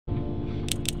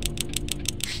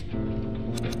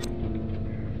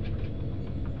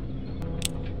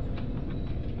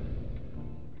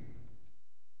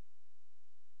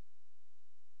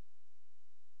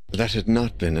that had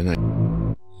not been an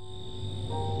idea.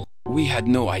 We had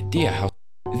no idea how...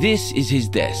 This is his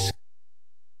desk.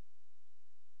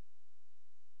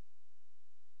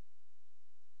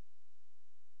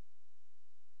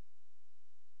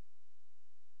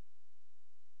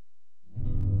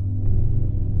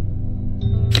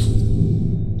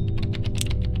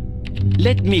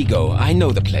 Let me go. I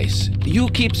know the place. You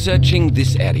keep searching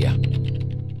this area.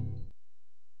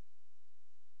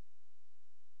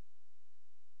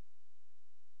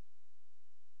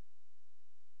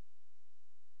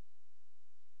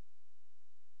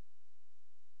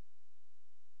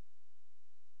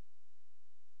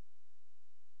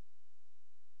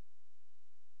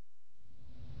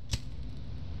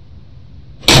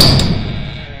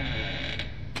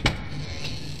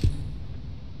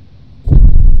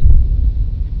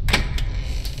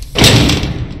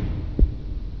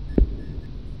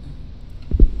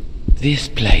 This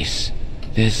place.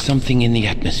 There's something in the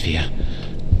atmosphere.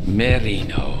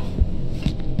 Merino.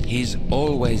 He's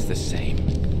always the same.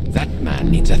 That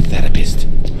man needs a therapist.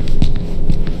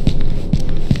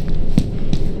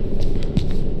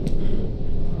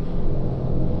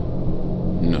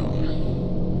 No.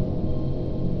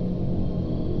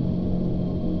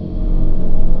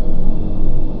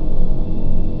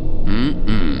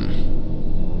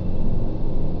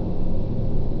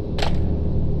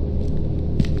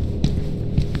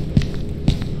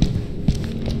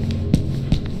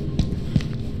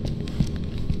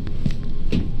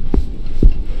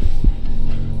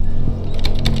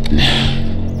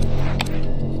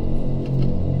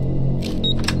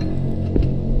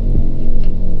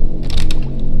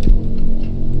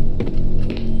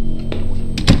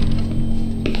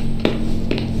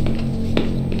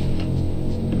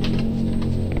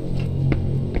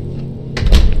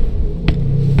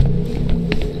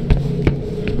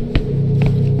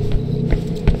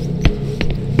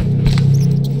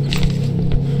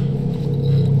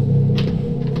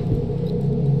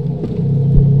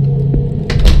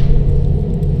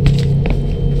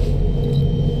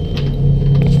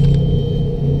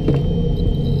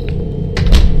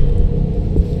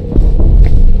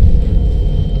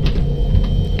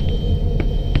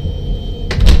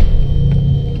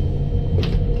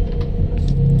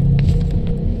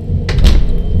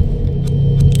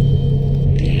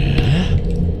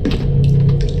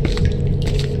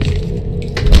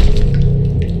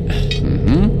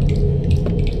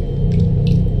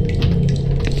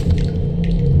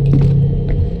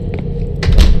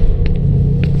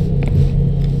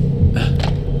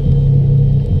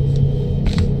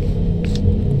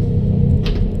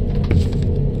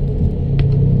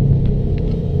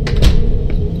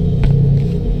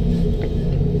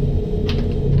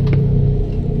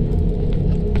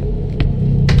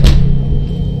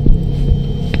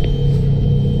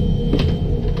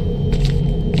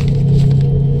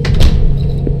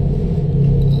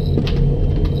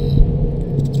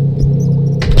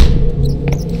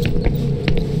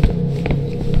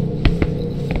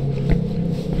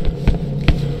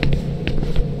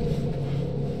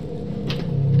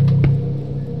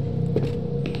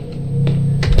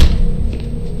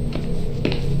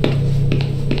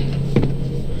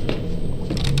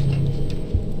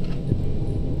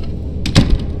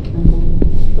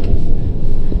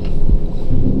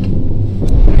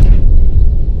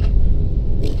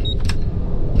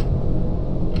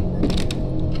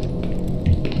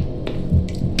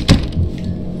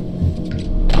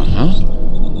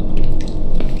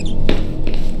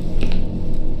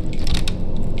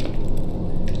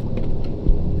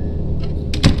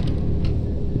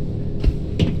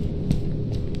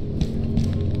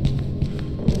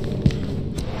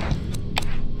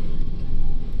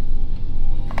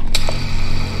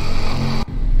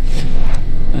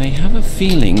 I have a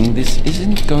feeling this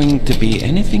isn't going to be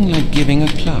anything like giving a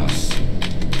class.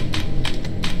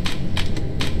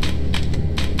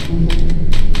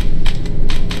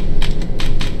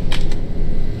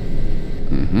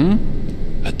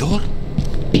 A door?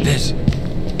 There's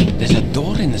a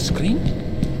door in the screen?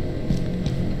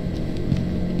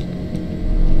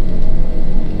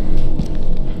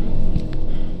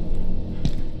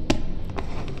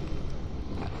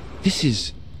 This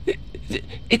is...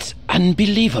 It's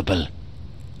unbelievable.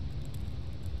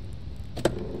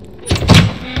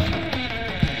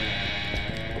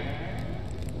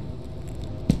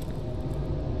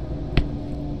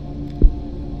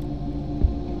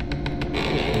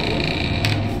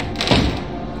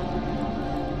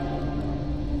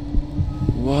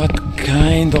 What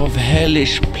kind of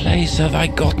hellish place have I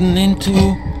gotten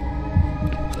into?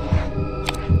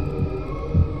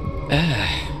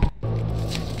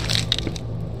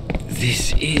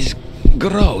 This is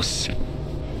Gross.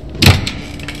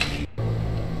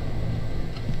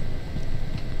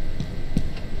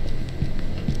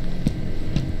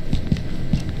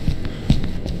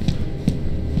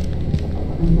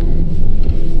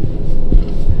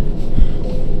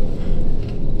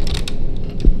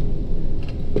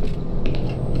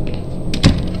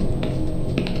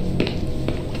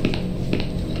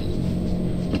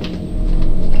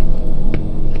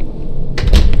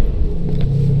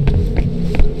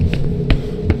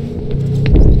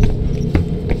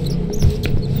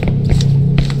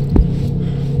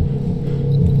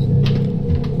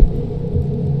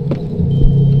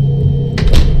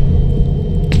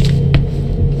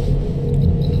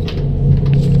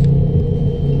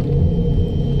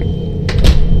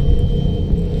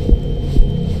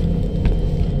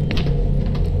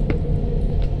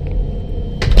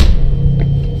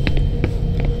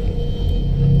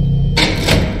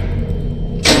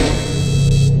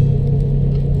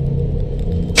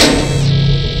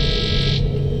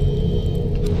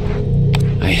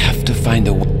 Find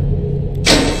a way.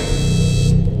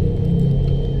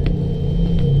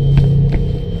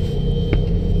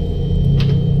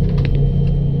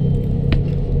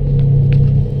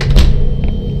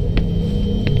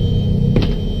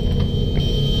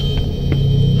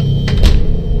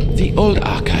 The old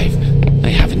archive. I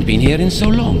haven't been here in so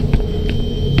long.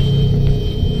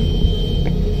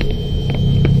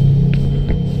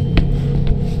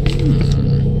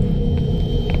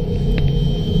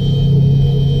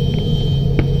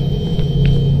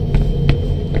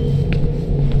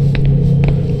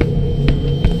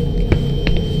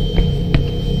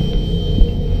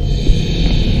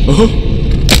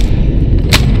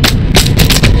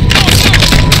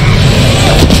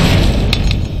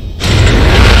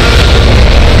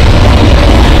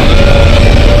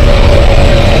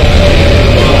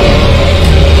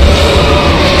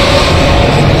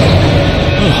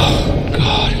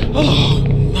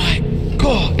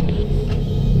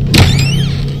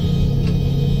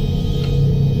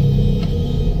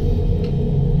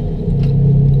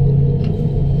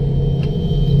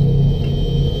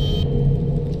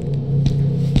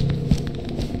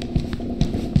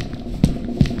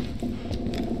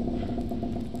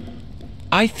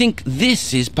 I think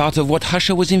this is part of what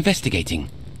Husher was investigating.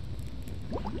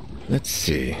 Let's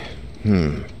see.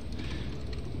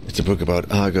 It's a book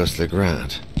about Argos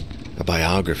Legrand. A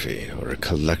biography, or a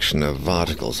collection of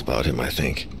articles about him, I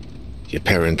think. He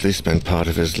apparently spent part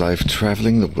of his life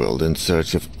traveling the world in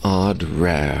search of odd,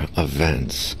 rare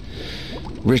events.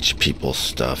 Rich people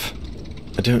stuff.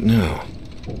 I don't know.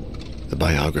 The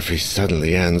biography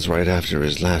suddenly ends right after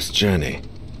his last journey.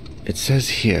 It says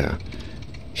here,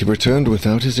 he returned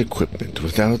without his equipment,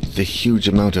 without the huge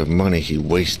amount of money he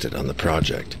wasted on the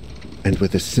project, and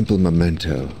with a simple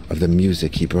memento of the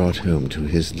music he brought home to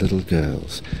his little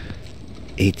girls,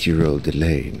 8-year-old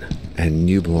Elaine and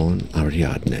newborn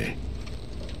Ariadne.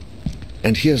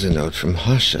 And here's a note from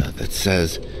Husher that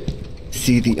says,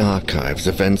 "See the Archives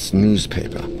Events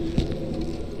newspaper."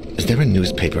 Is there a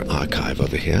newspaper archive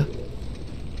over here?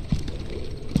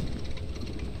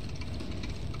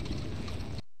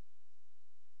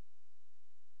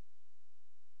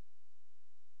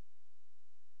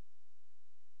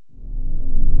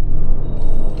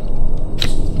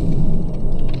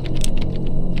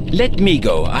 Let me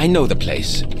go. I know the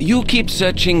place. You keep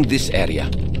searching this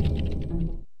area.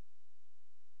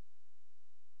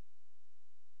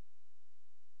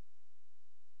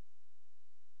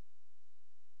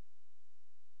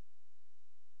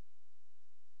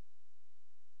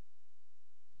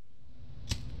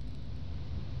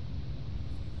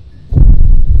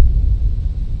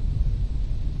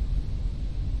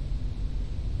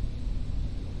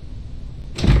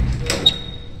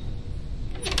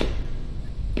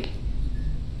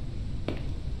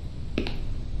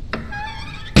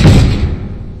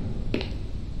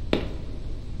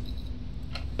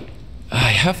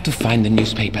 I have to find the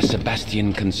newspaper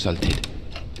Sebastian consulted.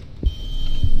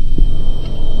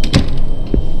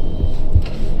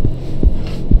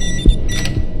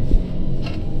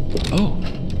 Oh,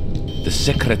 the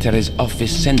secretary's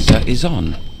office sensor is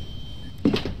on.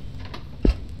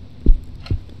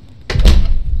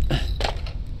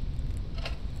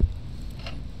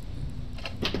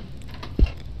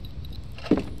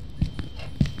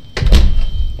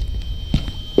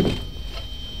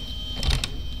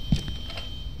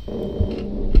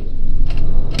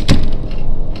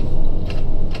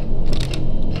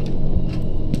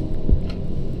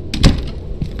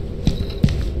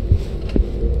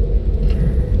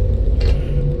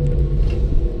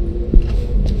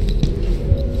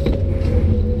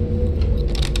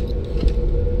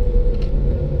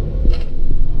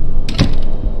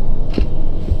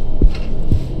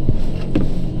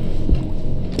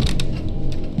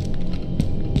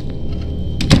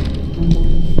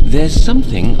 There's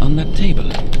something on that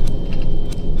table.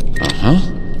 Uh-huh.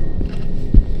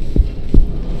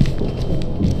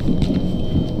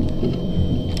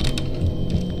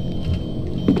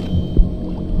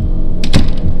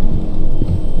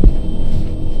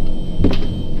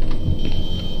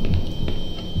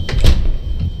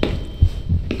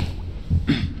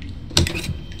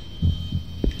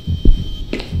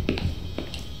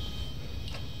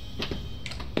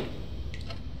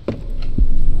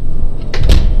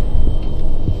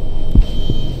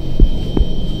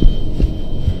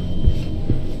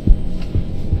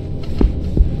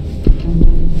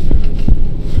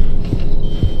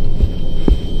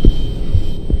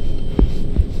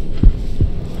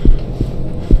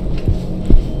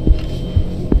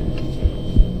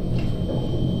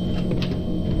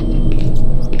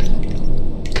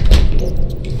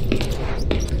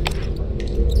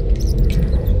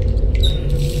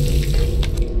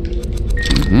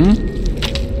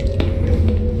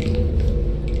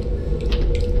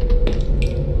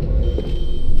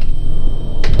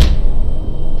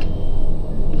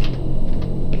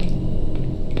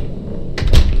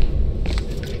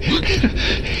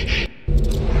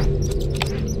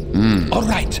 All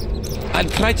right. I'll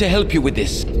try to help you with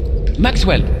this.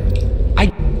 Maxwell,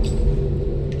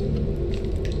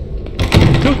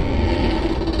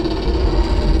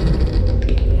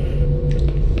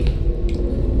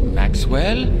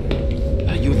 Maxwell?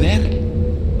 Are you there?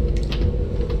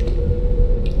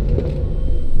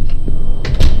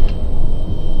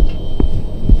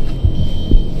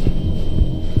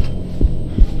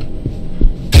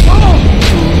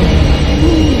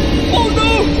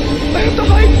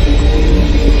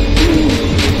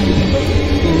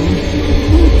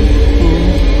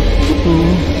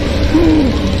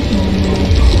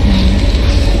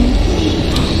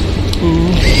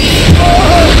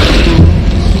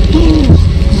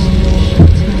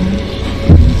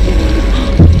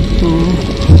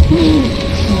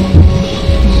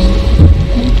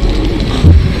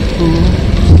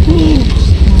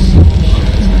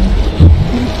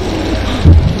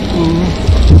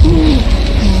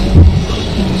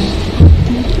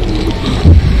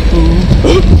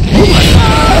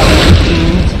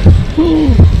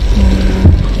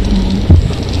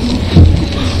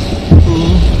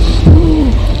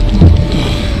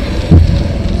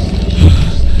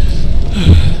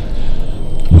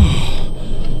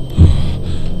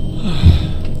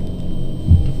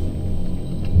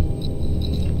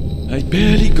 I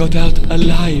barely got out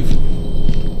alive.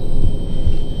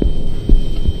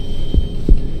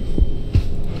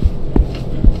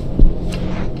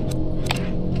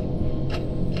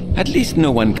 At least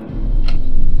no one...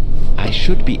 I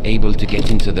should be able to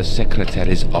get into the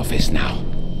secretary's office now.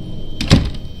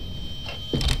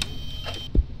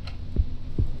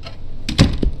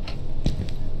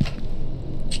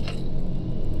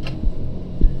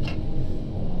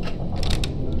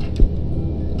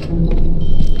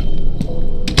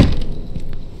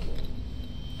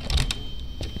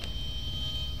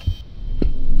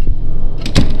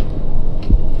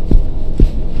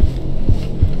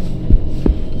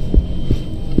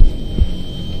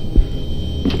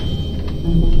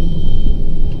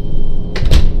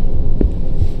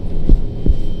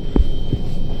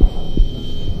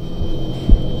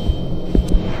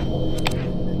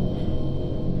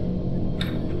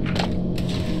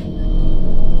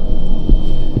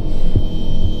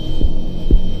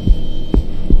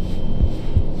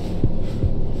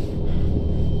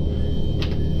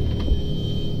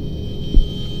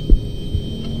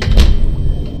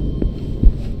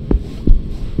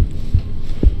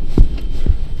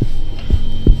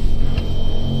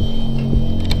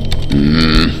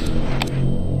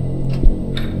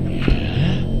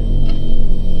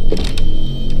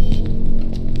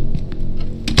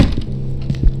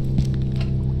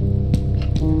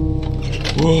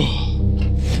 Whoa.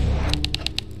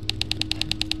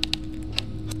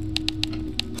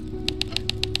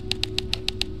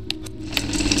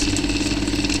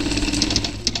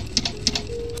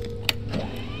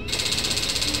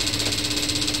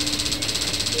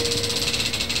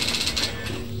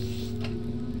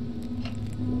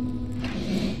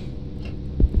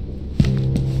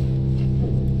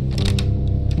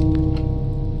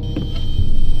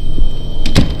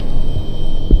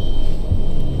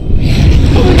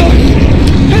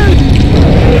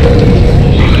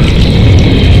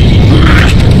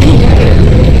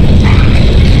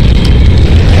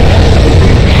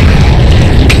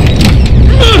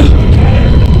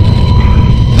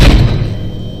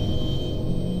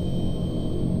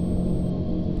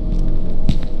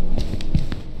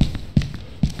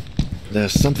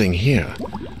 There's something here.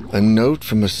 A note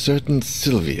from a certain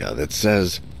Sylvia that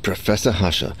says, Professor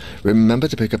Husher, remember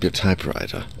to pick up your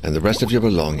typewriter and the rest of your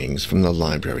belongings from the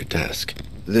library desk.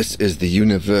 This is the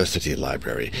university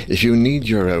library. If you need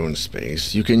your own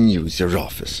space, you can use your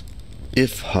office.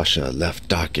 If Husher left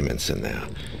documents in there,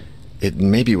 it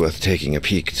may be worth taking a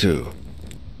peek, too.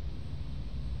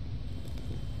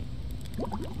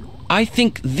 I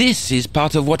think this is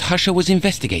part of what Husher was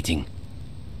investigating.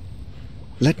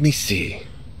 Let me see.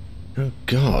 Oh,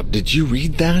 God, did you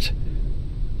read that?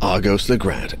 Argos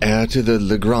Legrand, heir to the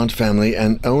Legrand family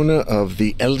and owner of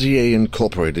the LGA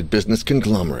Incorporated business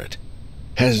conglomerate,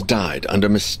 has died under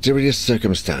mysterious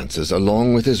circumstances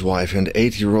along with his wife and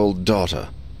 8-year-old daughter.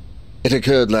 It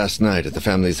occurred last night at the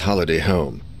family's holiday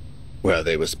home, where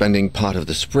they were spending part of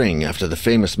the spring after the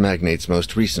famous magnate's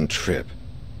most recent trip.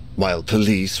 While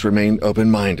police remain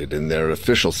open-minded in their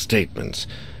official statements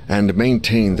and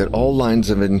maintain that all lines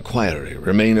of inquiry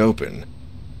remain open,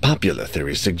 popular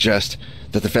theories suggest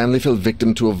that the family fell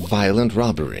victim to a violent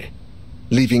robbery,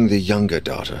 leaving the younger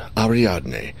daughter,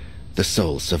 Ariadne, the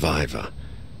sole survivor.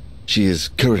 She is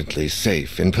currently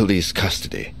safe in police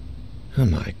custody. Oh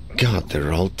my God,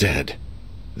 they're all dead.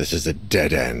 This is a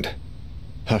dead end.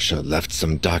 Husher left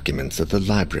some documents at the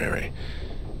library.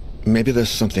 Maybe there's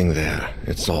something there.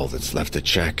 It's all that's left to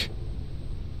check.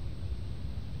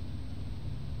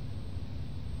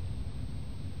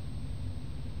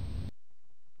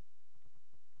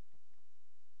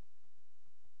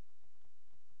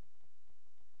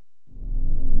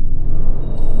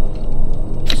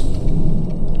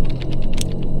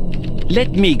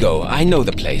 Let me go. I know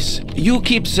the place. You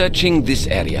keep searching this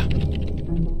area.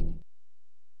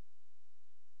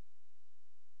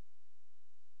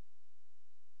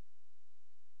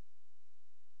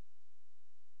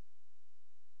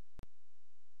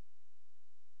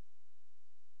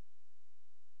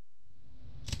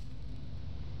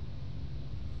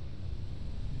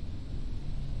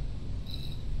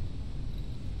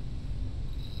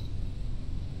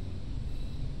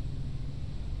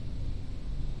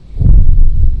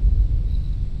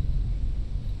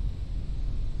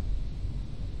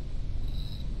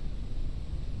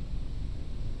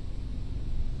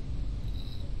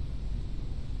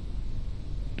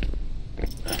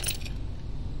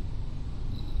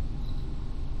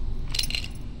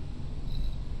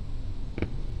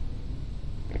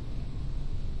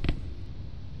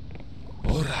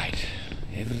 All right.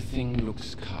 Everything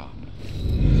looks calm.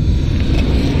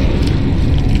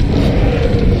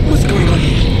 What's going on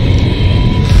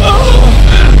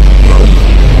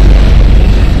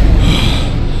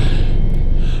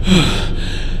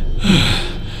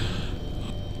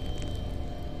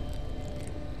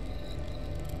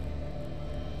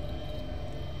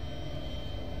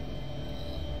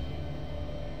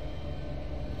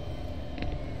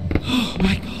Oh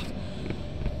my God!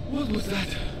 What was that?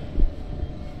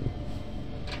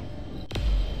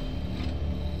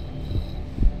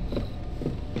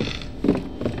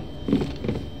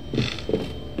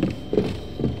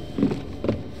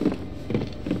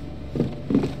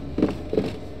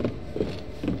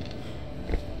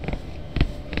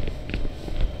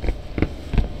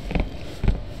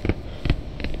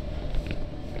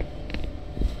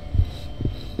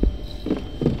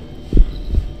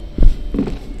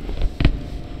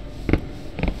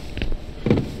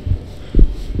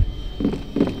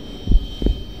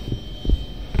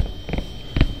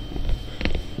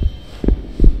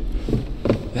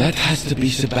 That has to be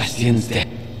Sebastian's death.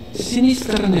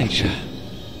 Sinister nature.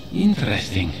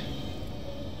 Interesting.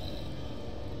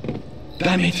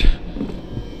 Damn it.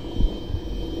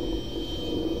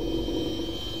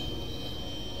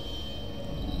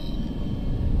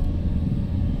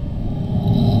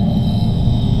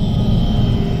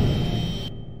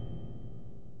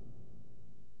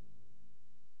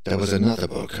 There was another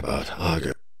book about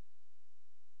Argo.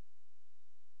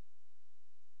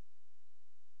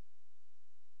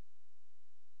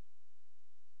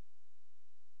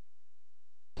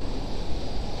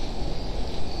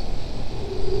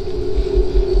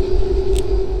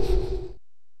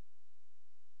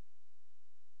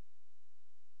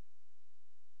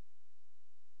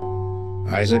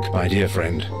 Isaac, my dear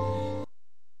friend.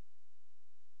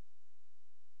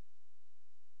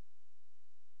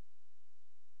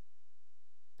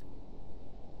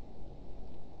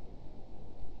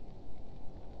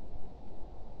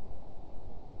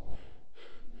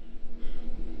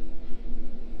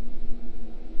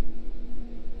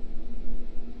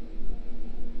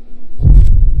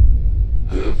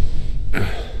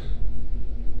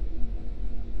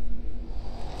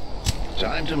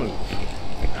 Time to move.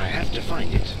 I have to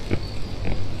find it.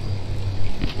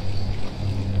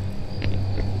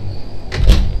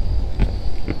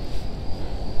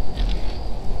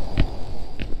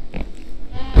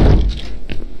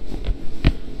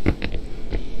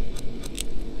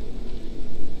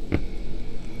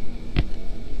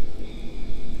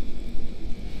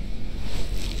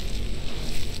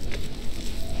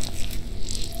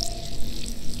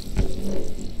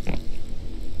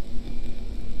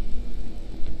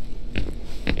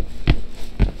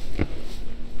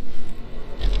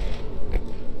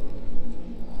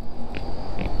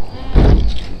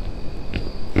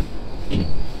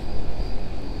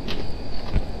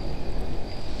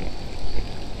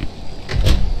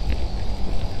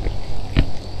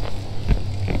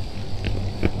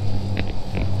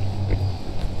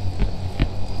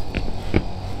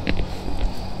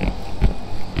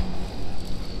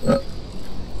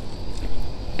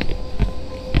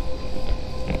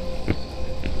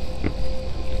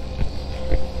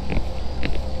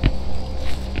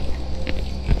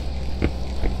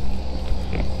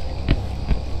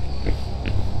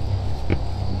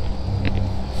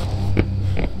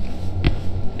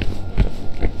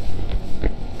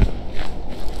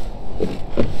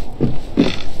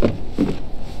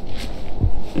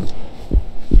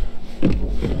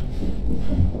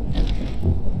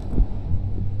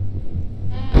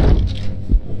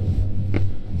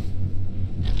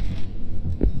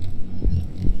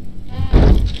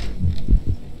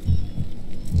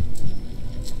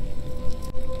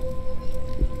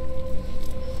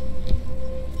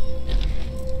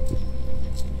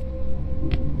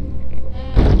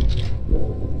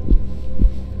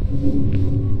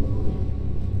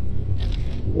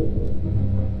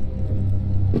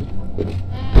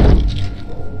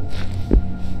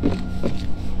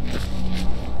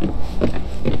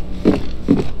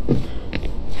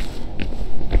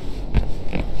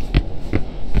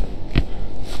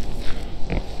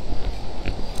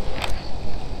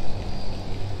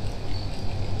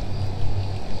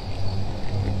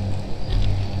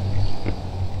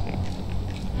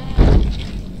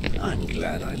 I'm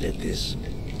glad I did this.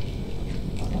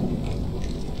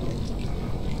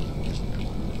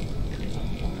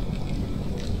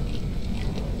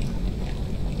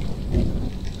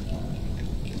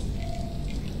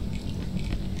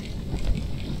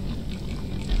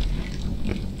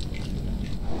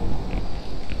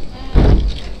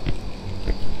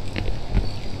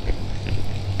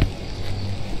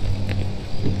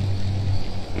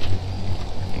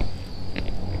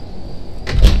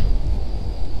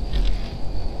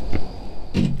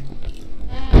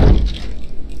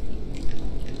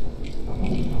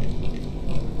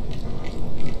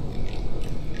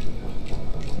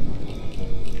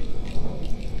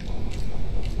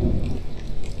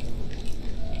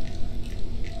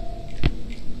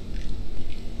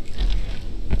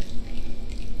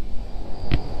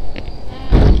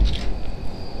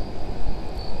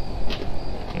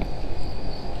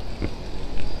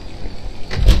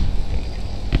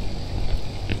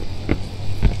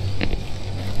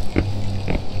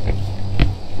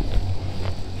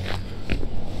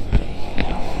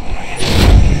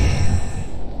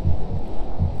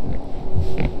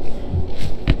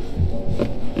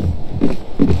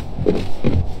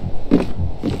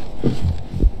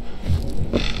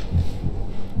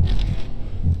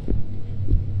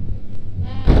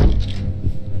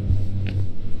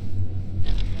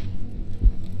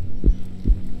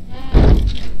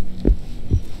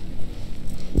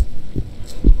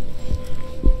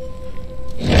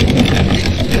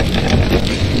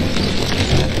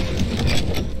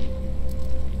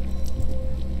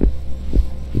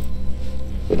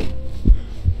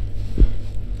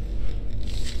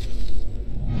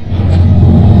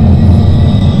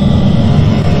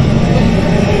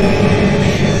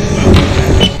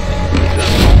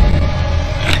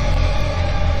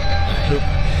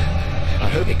 I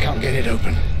hope he can't get it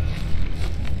open.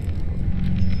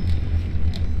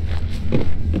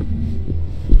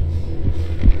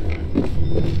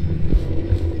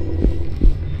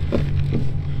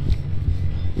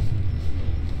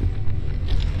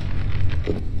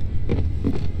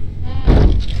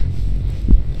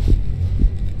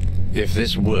 If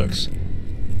this works,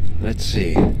 let's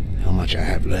see how much I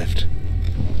have left.